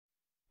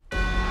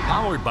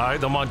Powered by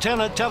the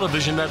Montana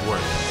Television Network.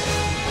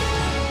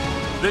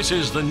 This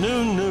is the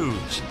Noon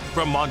News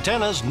from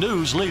Montana's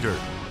news leader.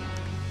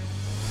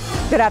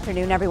 Good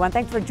afternoon, everyone.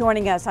 Thanks for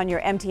joining us on your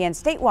MTN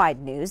Statewide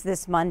News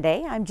this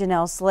Monday. I'm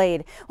Jeanelle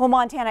Slade. Well,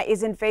 Montana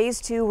is in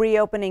phase 2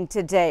 reopening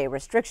today.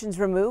 Restrictions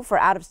removed for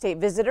out-of-state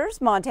visitors.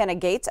 Montana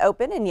gates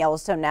open in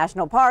Yellowstone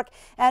National Park,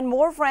 and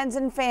more friends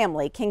and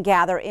family can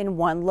gather in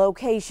one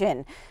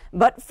location.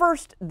 But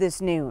first, this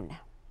noon.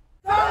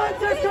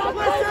 Silence is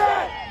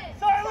complicit!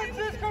 Silence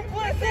is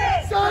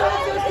complicit!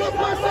 Silence is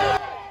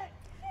complicit!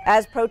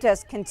 As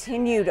protests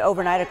continued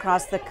overnight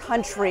across the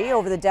country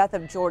over the death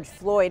of George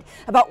Floyd,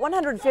 about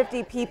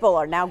 150 people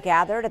are now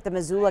gathered at the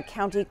Missoula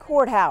County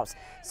Courthouse.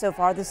 So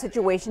far, the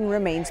situation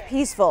remains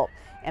peaceful.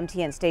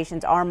 MTN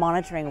stations are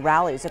monitoring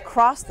rallies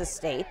across the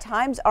state.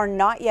 Times are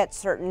not yet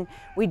certain.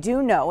 We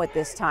do know at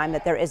this time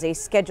that there is a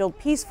scheduled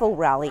peaceful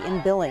rally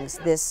in Billings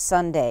this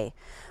Sunday.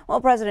 Well,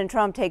 President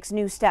Trump takes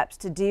new steps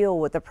to deal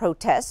with the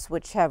protests,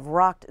 which have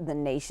rocked the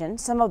nation,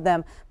 some of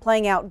them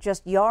playing out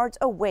just yards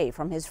away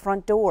from his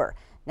front door.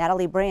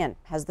 Natalie Brand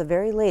has the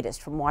very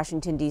latest from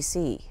Washington,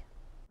 D.C.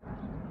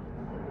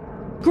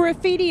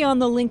 Graffiti on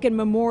the Lincoln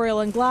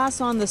Memorial and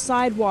glass on the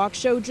sidewalk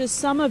show just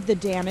some of the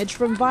damage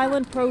from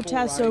violent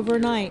protests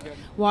overnight.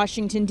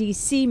 Washington,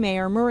 D.C.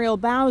 Mayor Muriel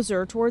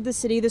Bowser toured the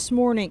city this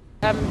morning.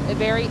 I'm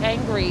very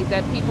angry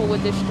that people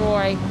would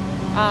destroy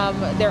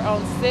their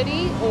own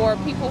city, or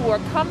people who are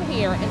come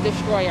here and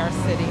destroy our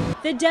city.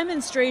 The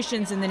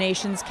demonstrations in the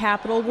nation's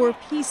capital were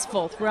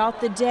peaceful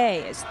throughout the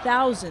day as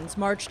thousands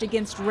marched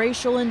against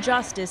racial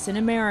injustice in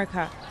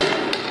America.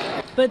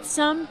 But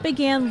some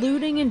began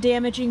looting and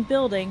damaging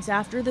buildings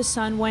after the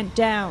sun went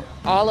down.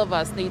 All of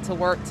us need to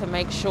work to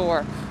make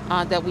sure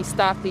that we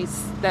stop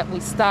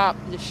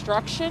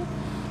destruction.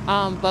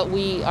 But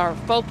we are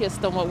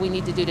focused on what we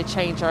need to do to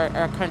change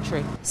our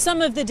country.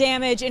 Some of the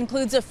damage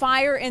includes a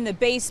fire in the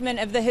basement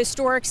of the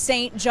historic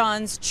St.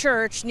 John's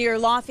Church near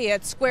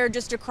Lafayette Square,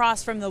 just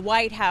across from the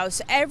White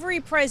House. Every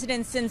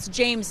president since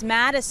James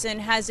Madison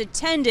has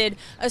attended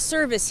a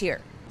service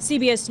here.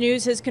 CBS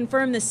News has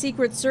confirmed the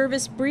Secret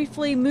Service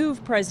briefly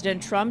moved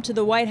President Trump to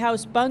the White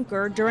House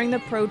bunker during the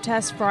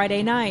protests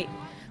Friday night.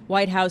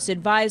 White House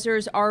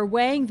advisors are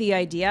weighing the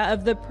idea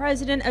of the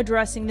president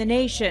addressing the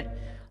nation.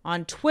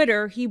 On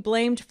Twitter, he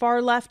blamed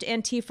far-left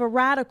Antifa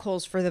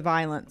radicals for the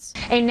violence.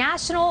 A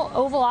national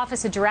Oval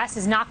Office address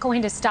is not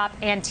going to stop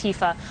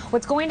Antifa.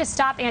 What's going to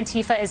stop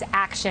Antifa is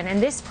action, and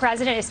this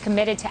president is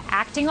committed to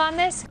acting on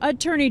this.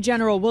 Attorney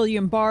General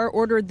William Barr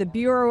ordered the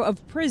Bureau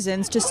of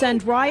Prisons to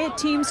send riot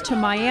teams to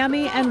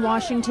Miami and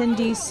Washington,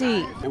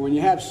 D.C. And when you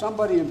have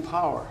somebody in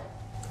power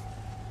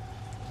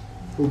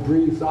who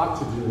breathes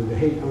oxygen to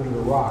hate under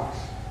the rocks,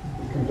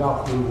 it comes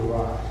out through the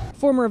rocks.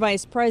 Former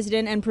Vice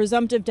President and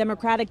presumptive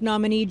Democratic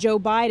nominee Joe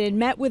Biden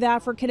met with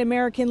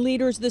African-American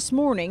leaders this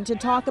morning to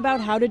talk about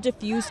how to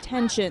diffuse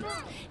tensions.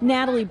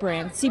 Natalie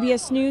Brand,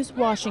 CBS News,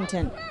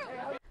 Washington.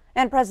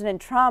 And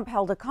President Trump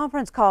held a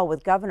conference call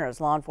with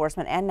governors, law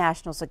enforcement, and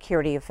national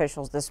security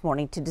officials this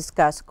morning to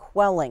discuss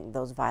quelling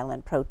those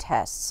violent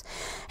protests.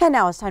 And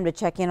now it's time to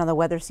check in on the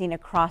weather scene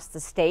across the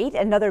state.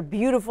 Another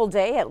beautiful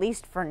day, at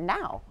least for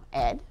now.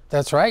 Ed?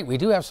 That's right. We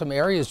do have some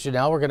areas,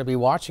 Jeanelle, we're going to be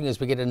watching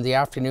as we get into the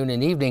afternoon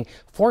and evening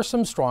for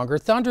some stronger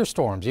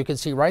thunderstorms. You can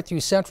see right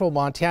through central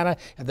Montana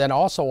and then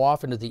also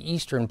off into the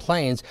eastern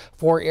plains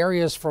for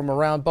areas from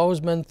around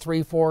Bozeman,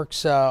 Three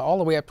Forks, all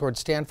the way up towards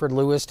Stanford,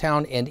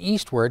 Lewistown, and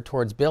eastward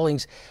towards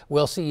Billings.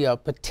 We'll see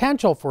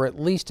potential for at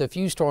least a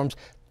few storms.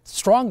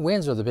 Strong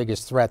winds are the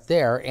biggest threat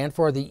there, and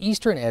for the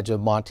eastern edge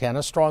of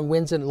Montana, strong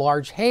winds and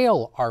large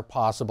hail are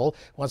possible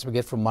once we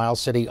get from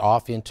Miles City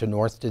off into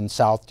North and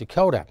South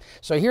Dakota.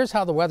 So here's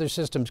how the weather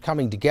system's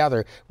coming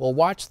together. We'll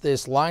watch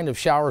this line of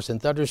showers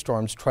and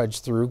thunderstorms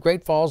trudge through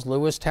Great Falls,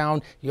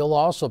 Lewistown. You'll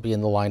also be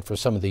in the line for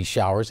some of these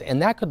showers,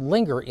 and that could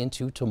linger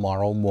into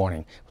tomorrow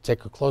morning. We'll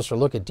take a closer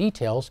look at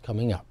details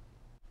coming up.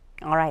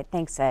 All right,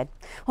 thanks, Ed.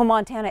 Well,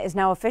 Montana is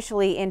now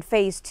officially in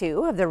phase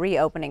 2 of the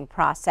reopening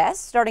process.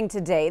 Starting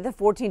today, the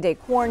 14-day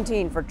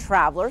quarantine for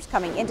travelers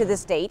coming into the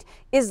state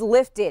is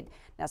lifted.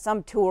 Now,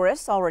 some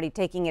tourists already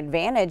taking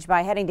advantage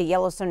by heading to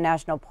Yellowstone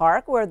National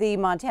Park, where the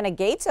Montana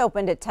gates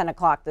opened at 10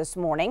 o'clock this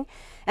morning.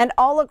 And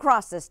all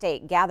across the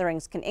state,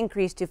 gatherings can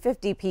increase to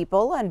 50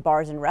 people, and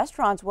bars and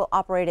restaurants will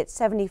operate at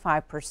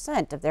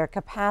 75% of their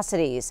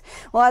capacities.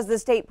 Well, as the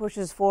state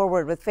pushes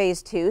forward with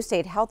phase 2,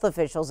 state health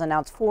officials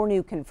announced 4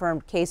 new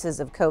confirmed cases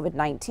of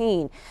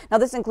COVID-19. Now,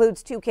 this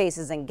includes 2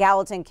 cases in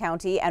Gallatin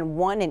County and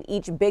 1 in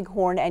each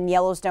Bighorn and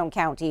Yellowstone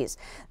counties.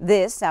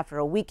 This after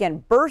a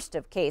weekend burst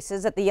of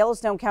cases at the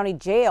Yellowstone County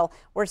Jail,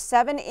 where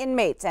 7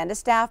 inmates and a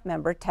staff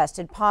member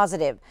tested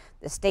positive.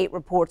 The state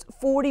reports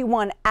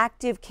 41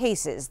 active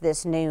cases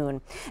this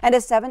noon. And a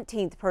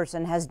 17th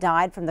person has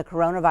died from the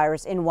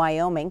coronavirus in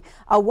Wyoming.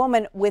 A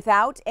woman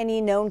without any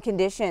known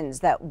conditions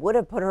that would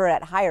have put her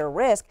at higher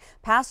risk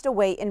passed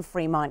away in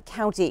Fremont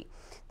County.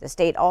 The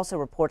state also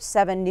reports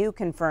 7 new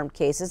confirmed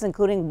cases,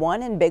 including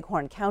 1 in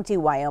Bighorn County,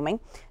 Wyoming.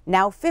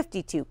 Now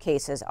 52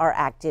 cases are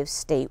active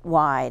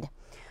statewide.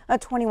 A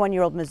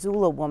 21-year-old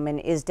Missoula woman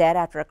is dead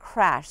after a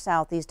crash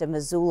southeast of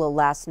Missoula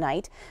last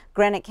night.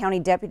 Granite County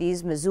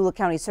deputies, Missoula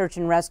County Search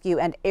and Rescue,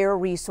 and Air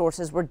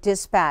Resources were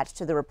dispatched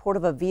to the report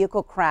of a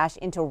vehicle crash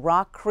into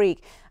Rock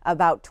Creek,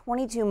 about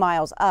 22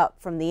 miles up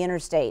from the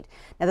interstate.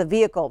 Now, the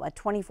vehicle, a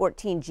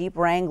 2014 Jeep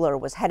Wrangler,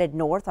 was headed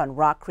north on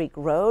Rock Creek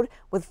Road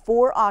with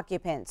 4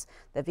 occupants.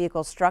 The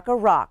vehicle struck a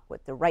rock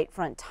with the right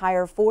front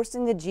tire,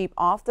 forcing the Jeep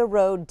off the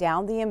road,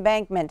 down the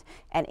embankment,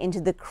 and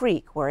into the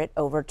creek where it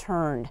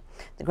overturned.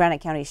 The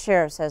Granite County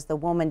Sheriff says the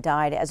woman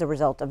died as a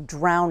result of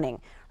drowning.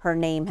 Her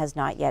name has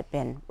not yet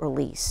been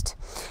released.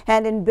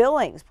 And in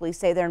Billings, police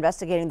say they're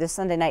investigating the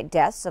Sunday night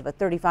deaths of a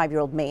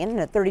 35-year-old man and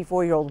a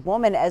 34-year-old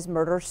woman as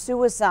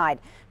murder-suicide.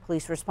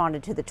 Police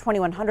responded to the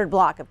 2100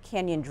 block of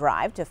Canyon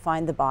Drive to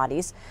find the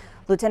bodies.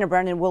 Lieutenant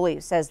Brandon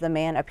Woolley says the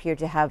man appeared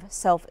to have a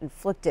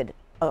self-inflicted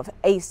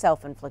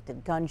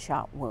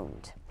gunshot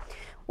wound.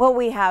 Well,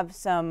 we have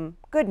some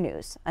good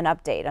news, an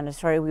update on a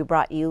story we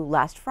brought you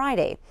last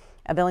Friday.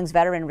 A Billings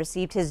veteran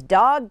received his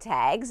dog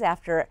tags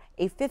after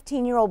a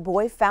 15-year-old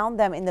boy found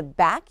them in the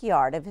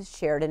backyard of his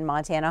Sheridan,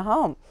 Montana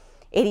home.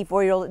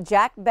 84-year-old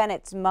Jack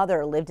Bennett's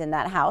mother lived in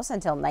that house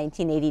until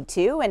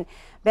 1982, and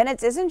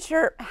Bennett isn't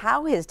sure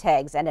how his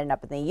tags ended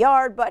up in the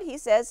yard, but he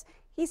says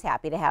he's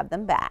happy to have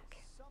them back.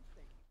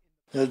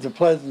 It was a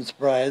pleasant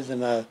surprise,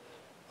 and I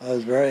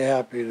was very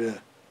happy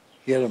to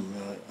get them.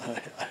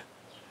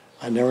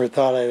 I never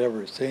thought I'd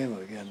ever see them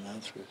again,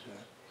 that's for sure.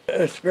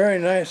 It's very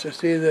nice to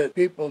see that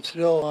people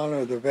still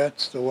honor the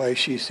vets the way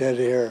she said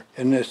here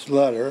in this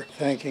letter,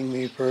 thanking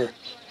me for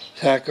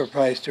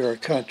sacrifice to our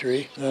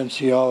country. Then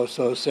she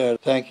also said,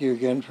 thank you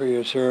again for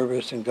your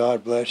service, and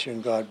God bless you,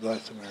 and God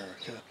bless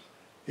America.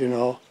 You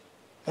know,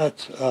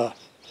 that's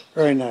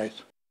very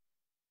nice.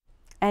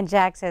 And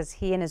Jack says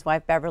he and his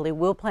wife Beverly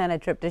will plan a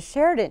trip to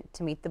Sheridan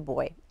to meet the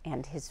boy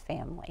and his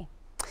family.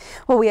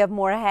 Well, we have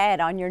more ahead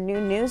on your new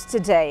news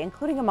today,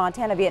 including a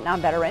Montana Vietnam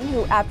veteran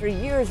who, after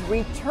years,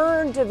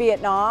 returned to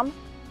Vietnam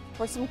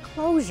for some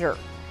closure.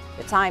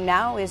 The time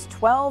now is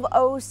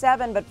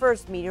 12:07, but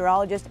first,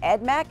 meteorologist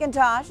Ed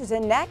McIntosh is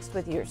in next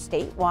with your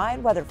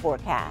statewide weather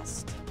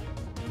forecast.